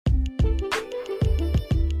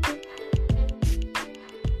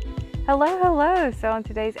Hello. So on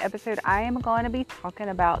today's episode, I am going to be talking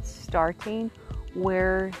about starting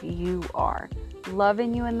where you are,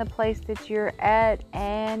 loving you in the place that you're at,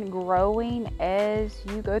 and growing as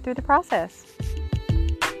you go through the process.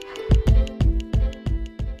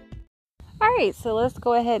 All right, so let's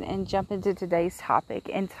go ahead and jump into today's topic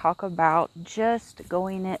and talk about just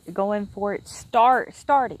going for it,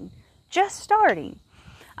 starting.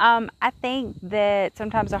 I think that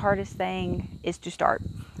sometimes the hardest thing is to start.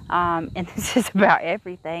 And this is about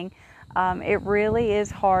everything. It really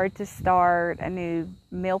is hard to start a new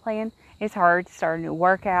meal plan. It's hard to start a new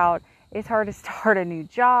workout. It's hard to start a new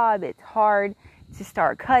job. It's hard to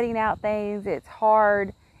start cutting out things. It's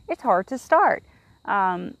hard to start.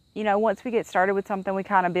 Once we get started with something, we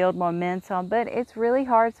kind of build momentum, but it's really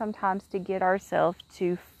hard sometimes to get ourselves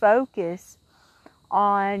to focus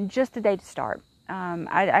on just a day to start.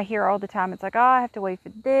 I hear all the time, it's like, oh, I have to wait for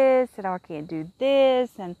this, and oh, I can't do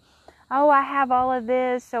this, and oh, I have all of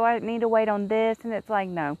this, so I need to wait on this. And it's like,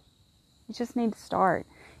 no, you just need to start.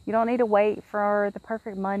 You don't need to wait for the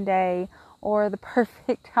perfect Monday or the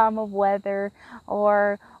perfect time of weather,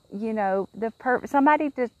 or somebody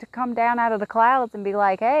to come down out of the clouds and be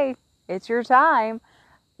like, hey, it's your time.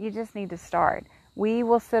 You just need to start. We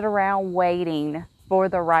will sit around waiting for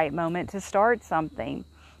the right moment to start something.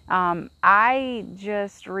 I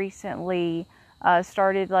just recently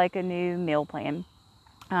started like a new meal plan.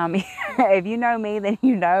 If you know me, then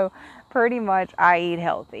you know pretty much I eat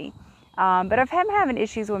healthy. But I've been having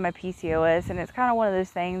issues with my PCOS, and it's kind of one of those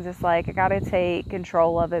things. It's like I got to take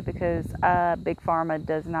control of it because Big Pharma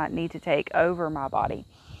does not need to take over my body.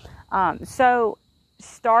 So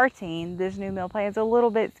starting this new meal plan is a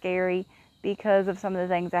little bit scary because of some of the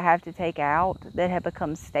things I have to take out that have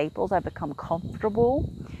become staples I've become comfortable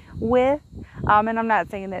with. And I'm not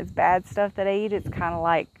saying that it's bad stuff that I eat. It's kind of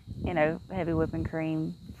like, heavy whipping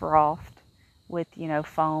cream frothed with,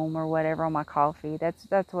 foam or whatever on my coffee.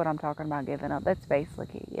 That's what I'm talking about giving up. That's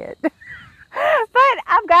basically it. But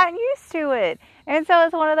I've gotten used to it. And so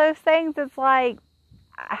it's one of those things that's like,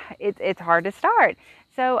 it's hard to start.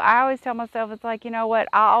 So I always tell myself, it's like, you know what?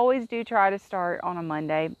 I always do try to start on a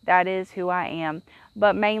Monday. That is who I am.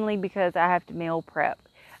 But mainly because I have to meal prep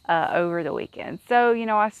over the weekend. So,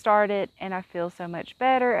 I started and I feel so much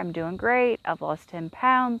better. I'm doing great. I've lost 10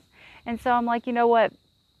 pounds. And so I'm like, you know what?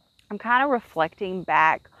 I'm kind of reflecting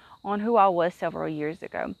back on who I was several years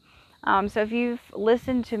ago. So if you've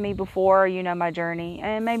listened to me before, you know my journey.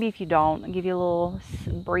 And maybe if you don't, I'll give you a little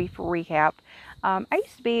brief recap. I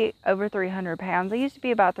used to be over 300 pounds. I used to be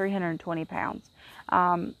about 320 pounds.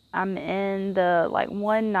 I'm in the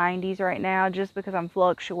 190s right now just because I'm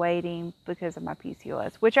fluctuating because of my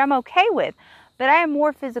PCOS, which I'm okay with. But I am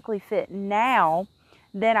more physically fit now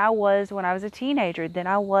than I was when I was a teenager, than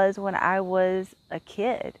I was when I was a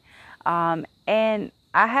kid. And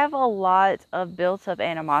I have a lot of built up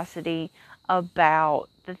animosity about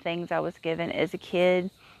the things I was given as a kid,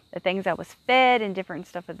 the things I was fed, and different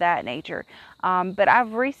stuff of that nature. But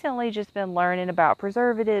I've recently just been learning about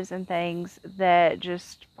preservatives and things that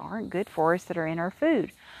just aren't good for us that are in our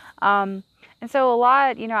food. And so a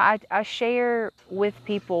lot, I share with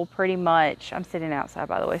people pretty much. I'm sitting outside,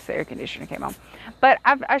 by the way, so the air conditioner came on. But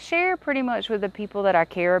I share pretty much with the people that I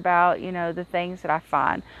care about, the things that I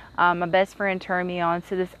find. My best friend turned me on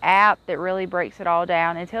to this app that really breaks it all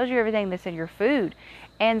down and tells you everything that's in your food.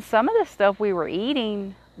 And some of the stuff we were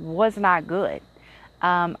eating was not good.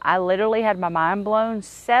 I literally had my mind blown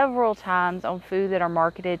several times on food that are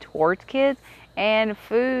marketed towards kids. And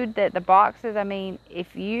food that the boxes,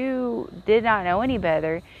 if you did not know any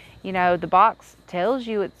better, the box tells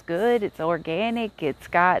you it's good, it's organic, it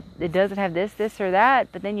doesn't have this or that,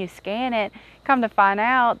 but then you scan it, come to find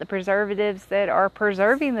out the preservatives that are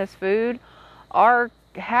preserving this food are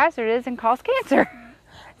hazardous and cause cancer.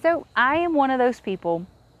 So I am one of those people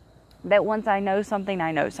that once I know something,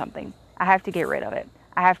 I know something. I have to get rid of it.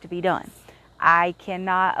 I have to be done. I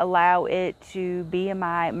cannot allow it to be in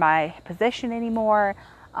my possession anymore.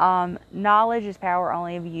 Knowledge is power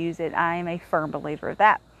only if you use it. I am a firm believer of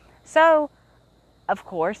that. So, of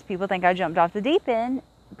course, people think I jumped off the deep end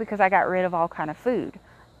because I got rid of all kind of food.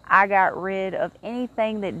 I got rid of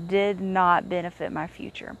anything that did not benefit my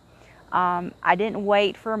future. I didn't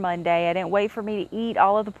wait for Monday. I didn't wait for me to eat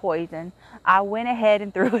all of the poison. I went ahead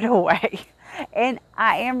and threw it away. And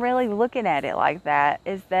I am really looking at it like that,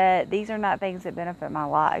 is that these are not things that benefit my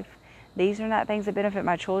life. These are not things that benefit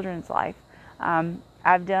my children's life.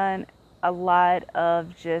 I've done a lot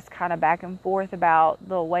of just kind of back and forth about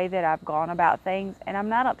the way that I've gone about things, and I'm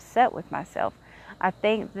not upset with myself. I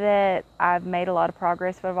think that I've made a lot of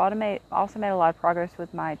progress, but I've also made a lot of progress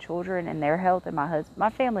with my children and their health and my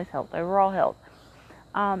family's health, overall health.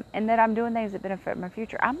 And that I'm doing things that benefit my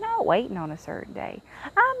future. I'm not waiting on a certain day.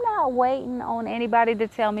 I'm not waiting on anybody to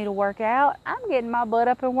tell me to work out. I'm getting my butt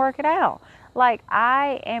up and working out. Like,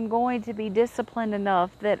 I am going to be disciplined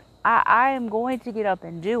enough that I am going to get up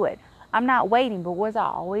and do it. I'm not waiting, but was I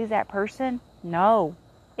always that person? No.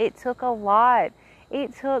 It took a lot.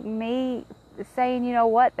 It took me saying, you know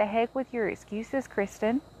what, the heck with your excuses,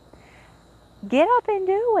 Kristen. Get up and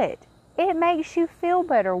do it. It makes you feel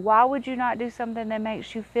better. Why would you not do something that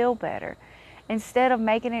makes you feel better? Instead of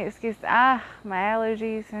making an excuse, my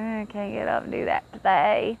allergies, I can't get up and do that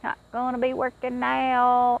today. Not going to be working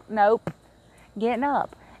now. Nope. Getting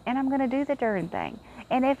up. And I'm going to do the darn thing.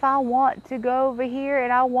 And if I want to go over here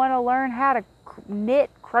and I want to learn how to knit,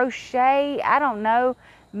 crochet, I don't know,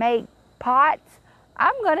 make pots,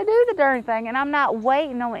 I'm going to do the darn thing. And I'm not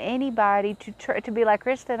waiting on anybody to be like,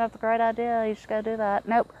 Kristen, that's a great idea. You just got to do that.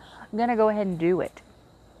 Nope. I'm going to go ahead and do it.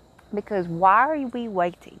 Because why are we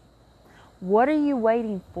waiting? What are you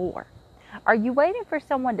waiting for? Are you waiting for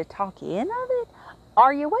someone to talk you in of it?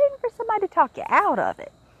 Are you waiting for somebody to talk you out of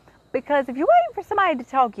it? Because if you're waiting for somebody to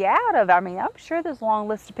talk you out of it, I'm sure there's a long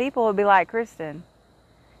list of people who would be like, Kristen,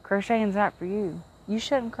 crocheting's not for you. You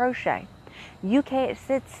shouldn't crochet. You can't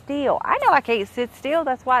sit still. I know I can't sit still.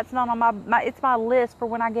 That's why it's not on it's my list for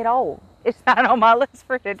when I get old. It's not on my list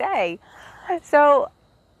for today. So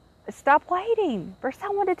stop waiting for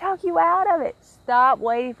someone to talk you out of it. Stop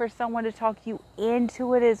waiting for someone to talk you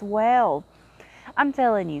into it as well. I'm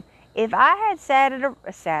telling you, if I had sat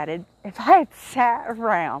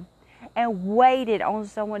around and waited on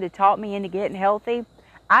someone to talk me into getting healthy,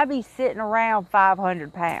 I'd be sitting around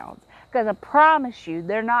 500 pounds. Because I promise you,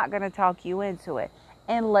 they're not going to talk you into it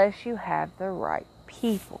unless you have the right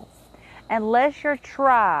people. Unless your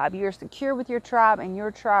tribe, you're secure with your tribe and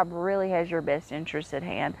your tribe really has your best interests at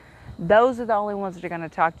hand. Those are the only ones that are going to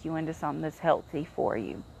talk you into something that's healthy for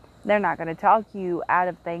you. They're not going to talk you out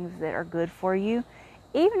of things that are good for you.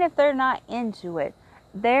 Even if they're not into it,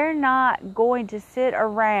 they're not going to sit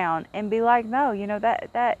around and be like, no, you know, that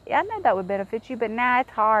I know that would benefit you, but nah, it's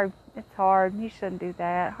hard. It's hard. You shouldn't do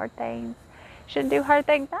that. Hard things. Shouldn't do hard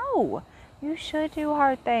things. No, you should do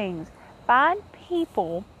hard things. Find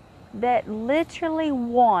people that literally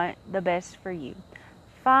want the best for you.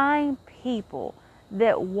 Find people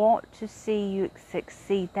that want to see you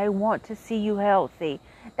succeed. They want to see you healthy.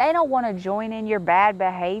 They don't want to join in your bad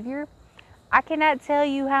behavior. I cannot tell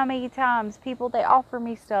you how many times they offer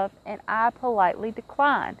me stuff and I politely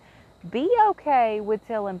decline. Be okay with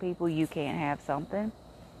telling people you can't have something.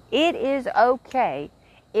 It is okay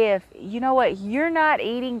if, you know what, you're not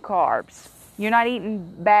eating carbs. You're not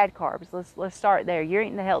eating bad carbs. Let's start there. You're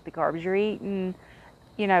eating the healthy carbs. You're eating,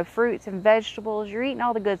 you know, fruits and vegetables. You're eating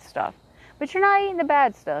all the good stuff. But you're not eating the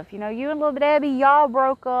bad stuff. You know, you and Little Debbie, y'all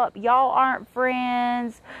broke up. Y'all aren't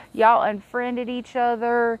friends. Y'all unfriended each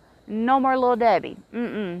other. No more Little Debbie.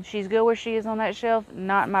 She's good where she is on that shelf,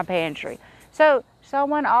 not in my pantry. So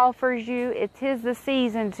someone offers you, it's the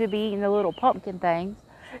season to be eating the little pumpkin things.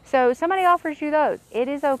 So somebody offers you those. It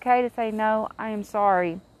is okay to say, no, I am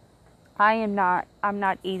sorry. I'm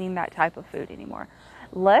not eating that type of food anymore.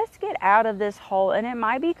 Let's get out of this hole. And it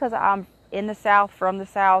might be because I'm in the South, from the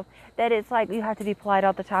South, that it's like you have to be polite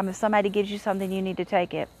all the time. If somebody gives you something, you need to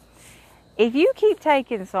take it. If you keep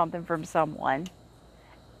taking something from someone,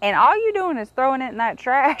 and all you're doing is throwing it in that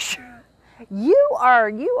trash, you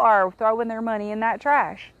are throwing their money in that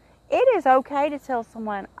trash. It is okay to tell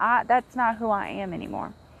someone, that's not who I am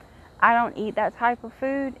anymore. I don't eat that type of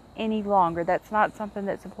food any longer. That's not something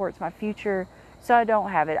that supports my future, so I don't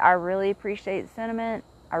have it. I really appreciate the sentiment.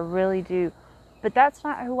 I really do. But that's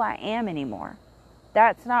not who I am anymore.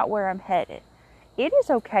 That's not where I'm headed. It is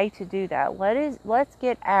okay to do that. Let's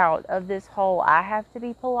get out of this whole, I have to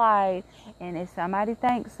be polite, and if somebody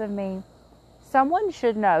thinks of me, someone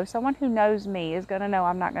should know. Someone who knows me is going to know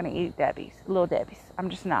I'm not going to eat Little Debbie's. I'm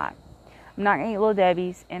just not. I'm not going to eat Little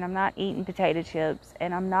Debbie's, and I'm not eating potato chips,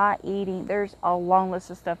 and I'm not eating, there's a long list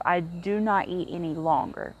of stuff I do not eat any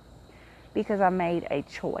longer because I made a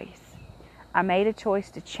choice. I made a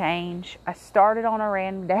choice to change. I started on a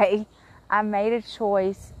random day. I made a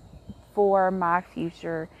choice for my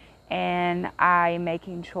future, and I'm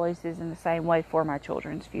making choices in the same way for my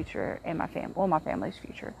children's future and my family's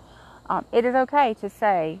future. It is okay to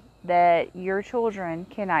say that your children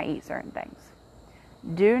cannot eat certain things.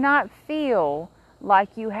 Do not feel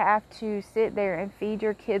like you have to sit there and feed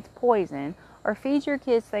your kids poison or feed your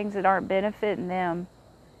kids things that aren't benefiting them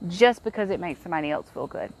just because it makes somebody else feel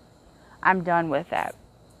good. I'm done with that.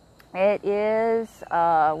 It is,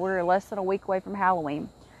 we're less than a week away from Halloween.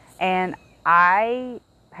 And I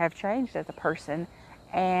have changed as a person.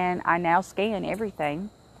 And I now scan everything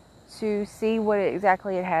to see what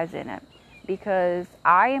exactly it has in it. Because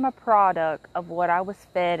I am a product of what I was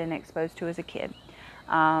fed and exposed to as a kid.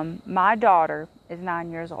 My daughter is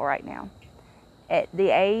 9 years old right now. At the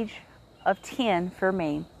age of 10 for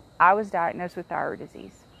me, I was diagnosed with thyroid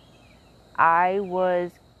disease. I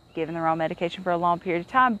was given the wrong medication for a long period of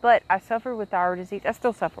time, but I suffered with thyroid disease. I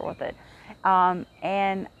still suffer with it.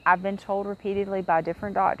 And I've been told repeatedly by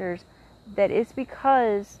different doctors that it's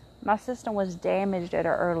because my system was damaged at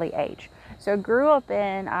an early age. So I grew up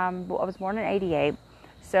I was born in 88.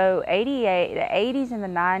 So 88, the 80s and the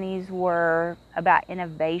 90s were about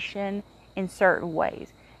innovation in certain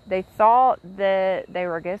ways. They thought that they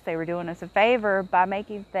were doing us a favor by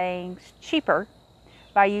making things cheaper,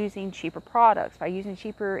 by using cheaper products, by using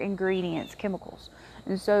cheaper ingredients, chemicals.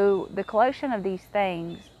 And so the collection of these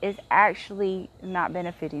things is actually not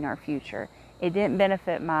benefiting our future. It didn't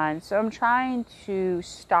benefit mine. So I'm trying to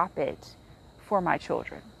stop it for my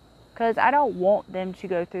children. Because I don't want them to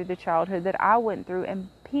go through the childhood that I went through. And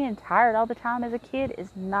being tired all the time as a kid is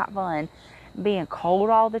not fun. Being cold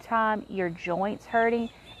all the time, your joints hurting,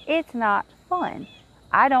 it's not fun.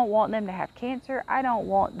 I don't want them to have cancer. I don't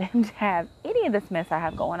want them to have any of this mess I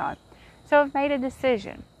have going on. So I've made a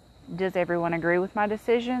decision. Does everyone agree with my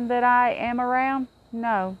decision that I am around?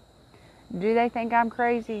 No. Do they think I'm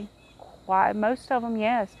crazy? Why? Most of them,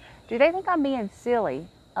 yes. Do they think I'm being silly?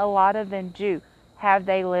 A lot of them do. Have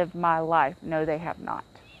they lived my life? No, they have not.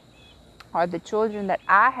 Are the children that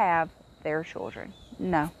I have their children?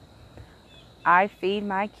 No. I feed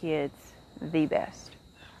my kids the best.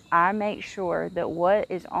 I make sure that what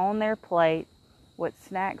is on their plate, what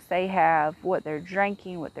snacks they have, what they're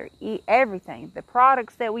drinking, what they're eating, everything, the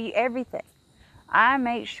products that we eat, everything. I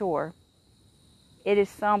make sure it is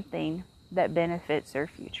something that benefits their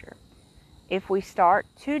future. If we start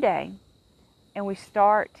today and we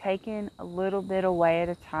start taking a little bit away at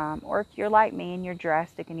a time, or if you're like me and you're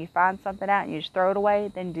drastic and you find something out and you just throw it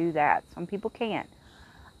away, then do that. Some people can't.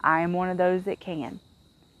 I am one of those that can.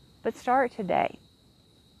 But start today.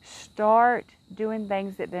 Start doing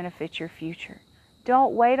things that benefit your future.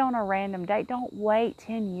 Don't wait on a random day. Don't wait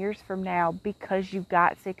 10 years from now because you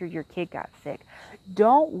got sick or your kid got sick.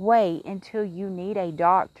 Don't wait until you need a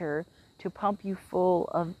doctor to pump you full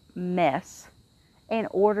of mess in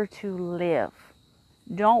order to live.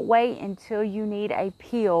 Don't wait until you need a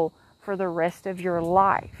pill for the rest of your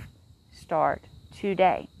life. Start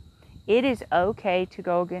today. It is okay to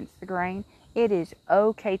go against the grain. It is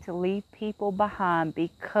okay to leave people behind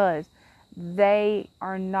because they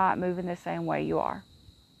are not moving the same way you are.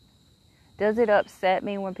 Does it upset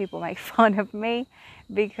me when people make fun of me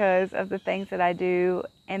because of the things that I do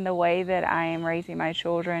and the way that I am raising my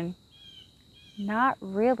children? Not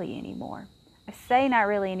really anymore. I say not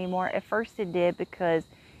really anymore. At first it did, because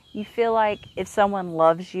you feel like if someone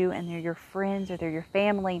loves you and they're your friends or they're your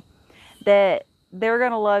family, that they're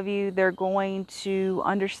going to love you. They're going to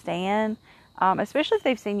understand. Especially if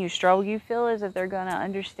they've seen you struggle, you feel as if they're going to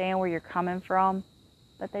understand where you're coming from,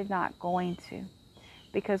 but they're not going to,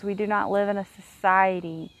 because we do not live in a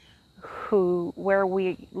society where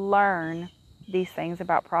we learn these things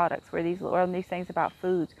about products, where these learn these things about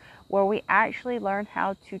foods, where we actually learn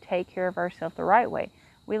how to take care of ourselves the right way.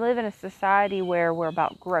 We live in a society where we're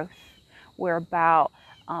about growth. We're about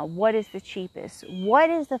what is the cheapest? What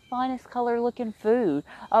is the funnest color looking food?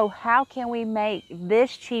 Oh, how can we make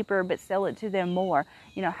this cheaper but sell it to them more?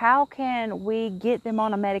 You know, how can we get them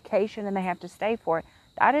on a medication and they have to stay for it?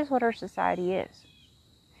 That is what our society is.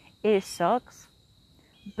 It sucks,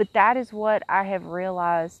 but that is what I have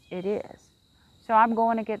realized it is. So I'm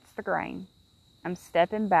going against the grain. I'm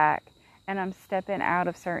stepping back and I'm stepping out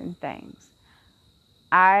of certain things.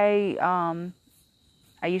 I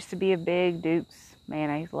used to be a big Duke's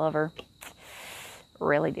mayonnaise lover.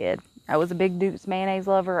 Really did. I was a big Duke's mayonnaise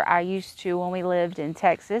lover. I used to, when we lived in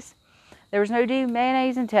Texas. There was no Duke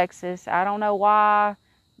mayonnaise in Texas. I don't know why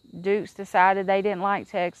Duke's decided they didn't like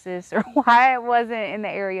Texas or why it wasn't in the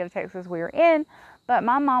area of Texas we were in. But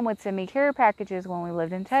my mom would send me care packages when we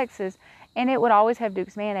lived in Texas, and it would always have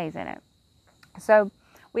Duke's mayonnaise in it. So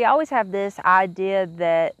we always have this idea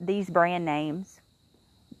that these brand names,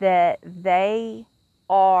 that they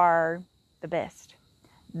are the best.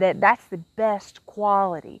 That's the best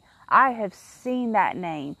quality. I have seen that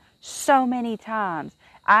name so many times.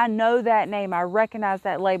 I know that name. I recognize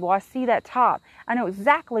that label. I see that top. I know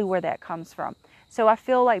exactly where that comes from. So I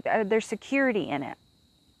feel like there's security in it.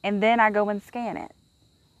 And then I go and scan it.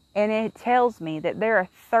 And it tells me that there are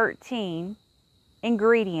 13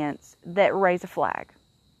 ingredients that raise a flag.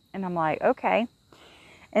 And I'm like, okay.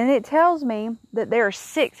 And it tells me that there are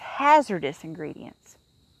 6 hazardous ingredients.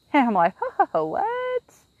 And I'm like, oh, what?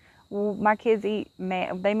 Well, my kids eat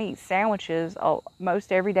sandwiches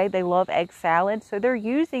most every day. They love egg salad. So they're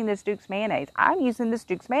using this Duke's mayonnaise. I'm using this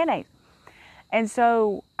Duke's mayonnaise. And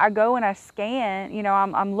so I go and I scan,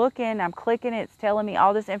 I'm looking, I'm clicking, it's telling me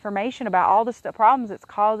all this information about all the problems it's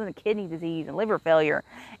causing, the kidney disease and liver failure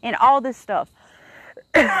and all this stuff.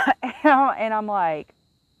 And I'm like,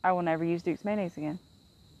 I will never use Duke's mayonnaise again.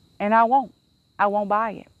 And I won't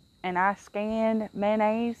buy it. And I scanned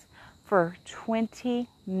mayonnaise for 20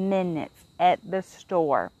 minutes at the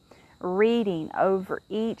store, reading over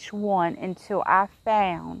each one until I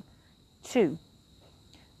found 2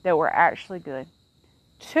 that were actually good.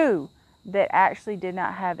 2 that actually did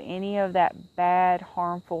not have any of that bad,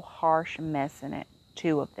 harmful, harsh mess in it.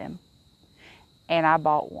 2 of them. And I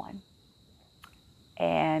bought 1.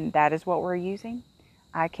 And that is what we're using.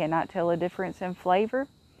 I cannot tell a difference in flavor.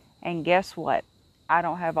 And guess what? I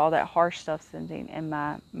don't have all that harsh stuff sitting in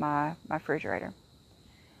my refrigerator.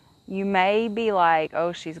 You may be like,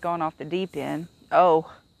 oh, she's gone off the deep end.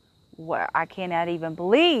 Oh, well, I cannot even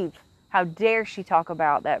believe. How dare she talk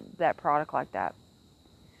about that product like that?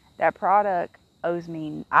 That product owes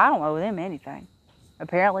me, I don't owe them anything.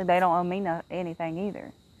 Apparently they don't owe me anything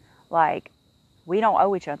either. Like, we don't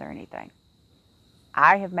owe each other anything.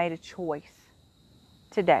 I have made a choice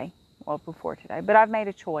today, well, before today, but I've made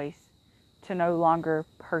a choice to no longer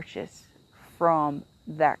purchase from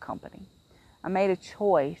that company. I made a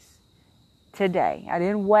choice today. I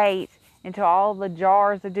didn't wait until all the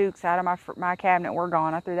jars of Dukes out of my cabinet were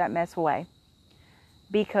gone. I threw that mess away.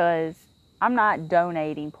 Because I'm not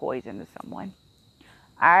donating poison to someone.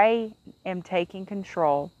 I am taking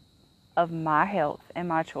control of my health and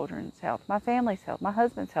my children's health, my family's health, my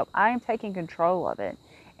husband's health. I am taking control of it.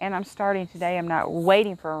 And I'm starting today. I'm not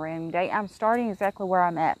waiting for a random day. I'm starting exactly where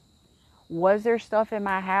I'm at. Was there stuff in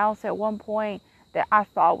my house at one point that I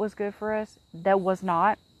thought was good for us that was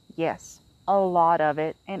not? Yes. A lot of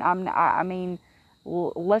it. And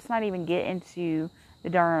let's not even get into the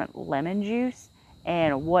darn lemon juice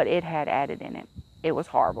and what it had added in it. It was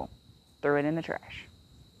horrible. Threw it in the trash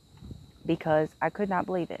because I could not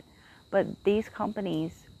believe it. But these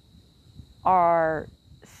companies are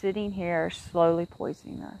sitting here slowly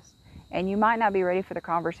poisoning us. And you might not be ready for the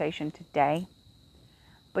conversation today,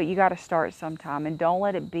 but you got to start sometime. And don't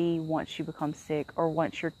let it be once you become sick or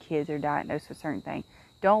once your kids are diagnosed with a certain thing.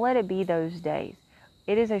 Don't let it be those days.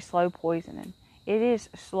 It is a slow poisoning. It is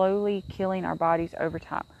slowly killing our bodies over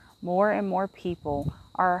time. More and more people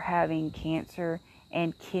are having cancer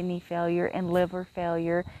and kidney failure and liver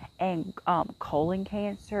failure and colon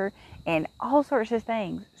cancer and all sorts of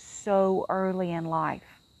things so early in life.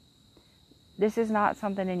 This is not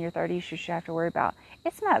something in your 30s you should have to worry about.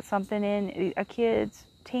 It's not something in a kid's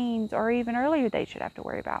teens or even earlier they should have to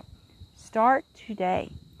worry about. Start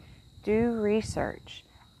today. Do research.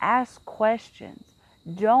 Ask questions.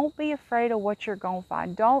 Don't be afraid of what you're going to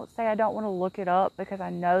find. Don't say, I don't want to look it up because I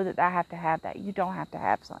know that I have to have that. You don't have to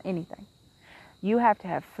have anything. You have to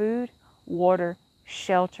have food, water,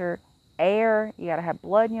 shelter, air. You got to have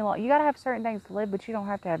blood in your lungs. You got to have certain things to live, but you don't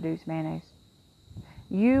have to have Duke's mayonnaise.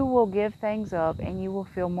 You will give things up and you will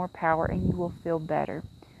feel more power and you will feel better.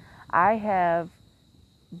 I have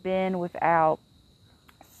been without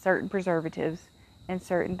certain preservatives and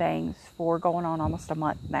certain things for going on almost a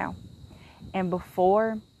month now. And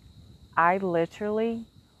before, I literally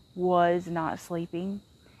was not sleeping.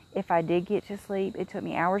 If I did get to sleep, it took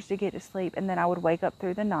me hours to get to sleep, and then I would wake up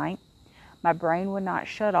through the night. My brain would not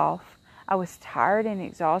shut off. I was tired and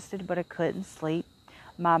exhausted, but I couldn't sleep.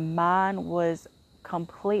 My mind was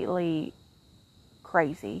completely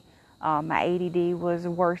crazy. My ADD was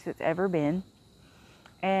the worst it's ever been.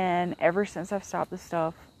 And ever since I've stopped the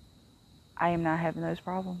stuff, I am not having those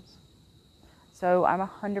problems. So I'm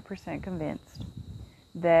 100% convinced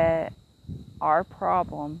that our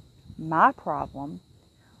problem, my problem,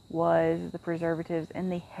 was the preservatives in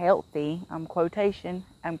the healthy, I'm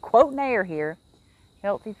quoting air here,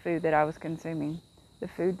 healthy food that I was consuming. The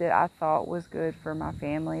food that I thought was good for my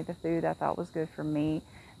family, the food I thought was good for me,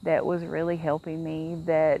 that was really helping me,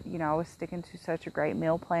 that, I was sticking to such a great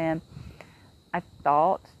meal plan. I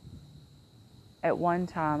thought at one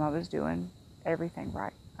time I was doing everything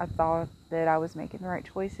right. I thought that I was making the right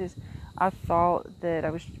choices. I thought that I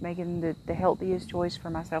was making the healthiest choice for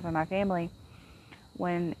myself and my family,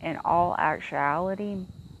 when in all actuality,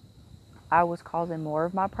 I was causing more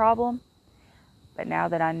of my problem. But now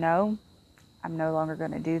that I know, I'm no longer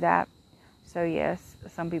going to do that. So yes,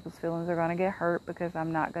 some people's feelings are going to get hurt because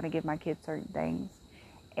I'm not going to give my kids certain things.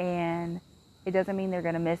 And it doesn't mean they're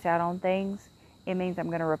going to miss out on things. It means I'm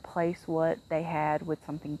going to replace what they had with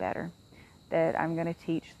something better. That I'm going to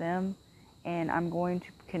teach them, and I'm going to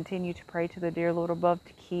continue to pray to the dear Lord above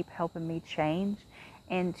to keep helping me change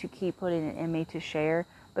and to keep putting it in me to share,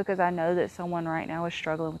 because I know that someone right now is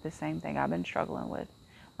struggling with the same thing I've been struggling with.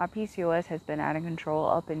 My PCOS has been out of control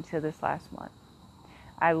up until this last month.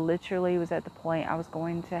 I literally was at the point I was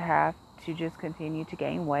going to have to just continue to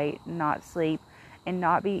gain weight, not sleep, and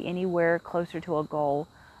not be anywhere closer to a goal.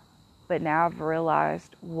 But now I've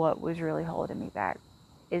realized what was really holding me back.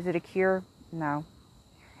 Is it a cure? No.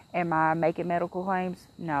 Am I making medical claims?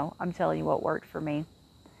 No. I'm telling you what worked for me.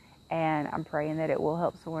 And I'm praying that it will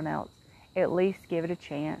help someone else. At least give it a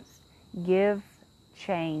chance. Give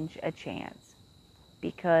change a chance.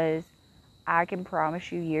 Because I can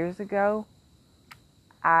promise you, years ago,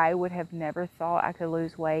 I would have never thought I could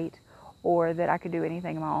lose weight or that I could do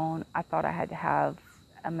anything on my own. I thought I had to have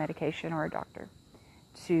a medication or a doctor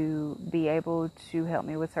to be able to help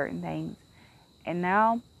me with certain things. And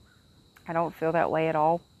now I don't feel that way at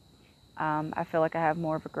all. I feel like I have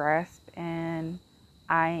more of a grasp, and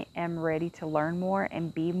I am ready to learn more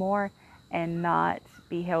and be more and not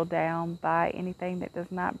be held down by anything that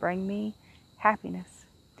does not bring me happiness.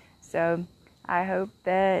 So I hope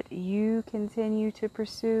that you continue to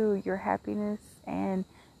pursue your happiness and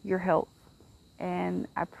your health. And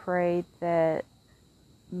I pray that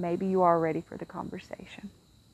maybe you are ready for the conversation.